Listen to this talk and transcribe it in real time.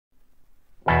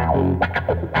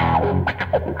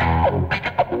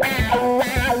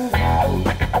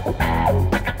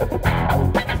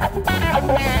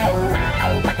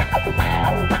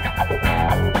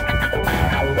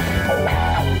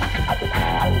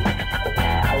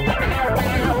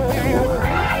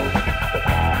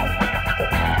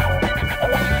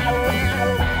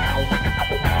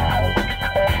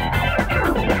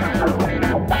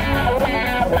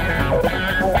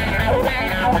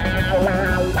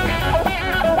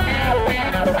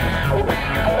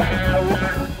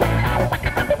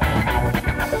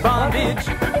Bondage,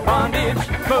 bondage,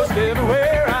 most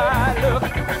everywhere I look.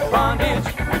 Bondage,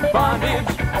 bondage,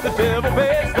 the devil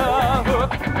pays the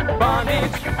hook.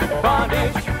 Bondage,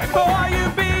 bondage, for you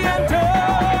being took.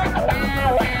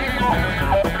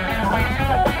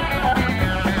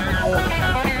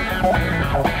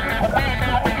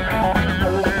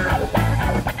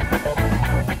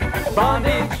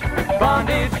 Bondage,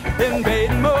 bondage,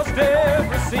 invading most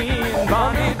every scene.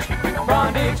 Bondage,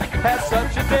 bondage, has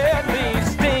such a deadly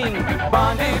sting.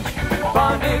 Bondage,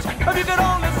 bondage, if you could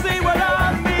only see what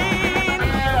I mean.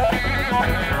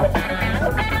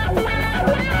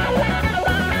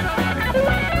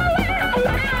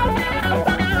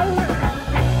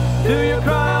 Do you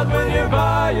cry out when you're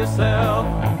by yourself?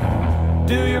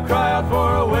 Do you cry out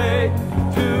for a way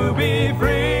to be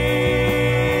free?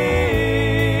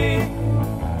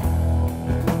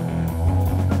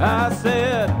 I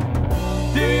said,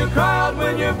 do you cry out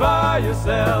when you're by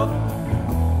yourself?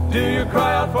 Do you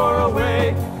cry out for a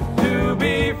way to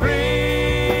be free?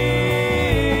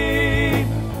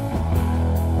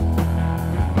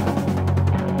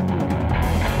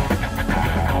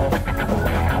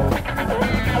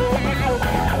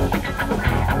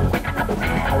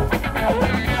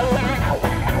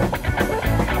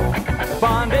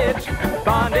 Bondage,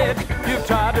 bondage, you've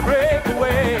tried to break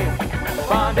away.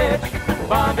 Bondage,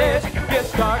 bondage,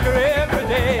 gets darker every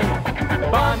day.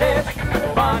 Bondage,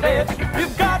 bondage,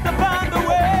 you've got to find a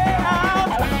way out.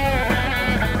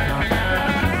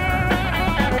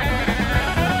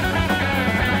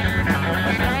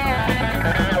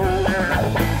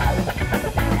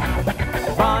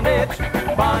 Bondage,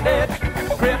 bondage,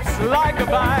 grips like a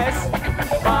vice.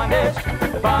 Bondage,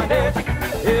 bondage,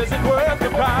 is it worth the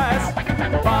price?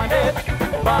 Bondage,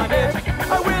 bondage,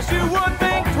 I wish you would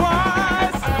think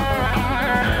twice.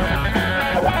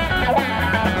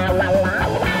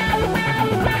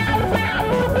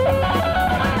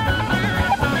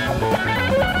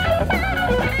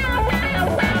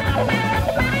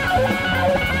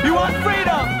 You want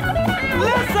freedom?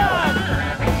 Listen!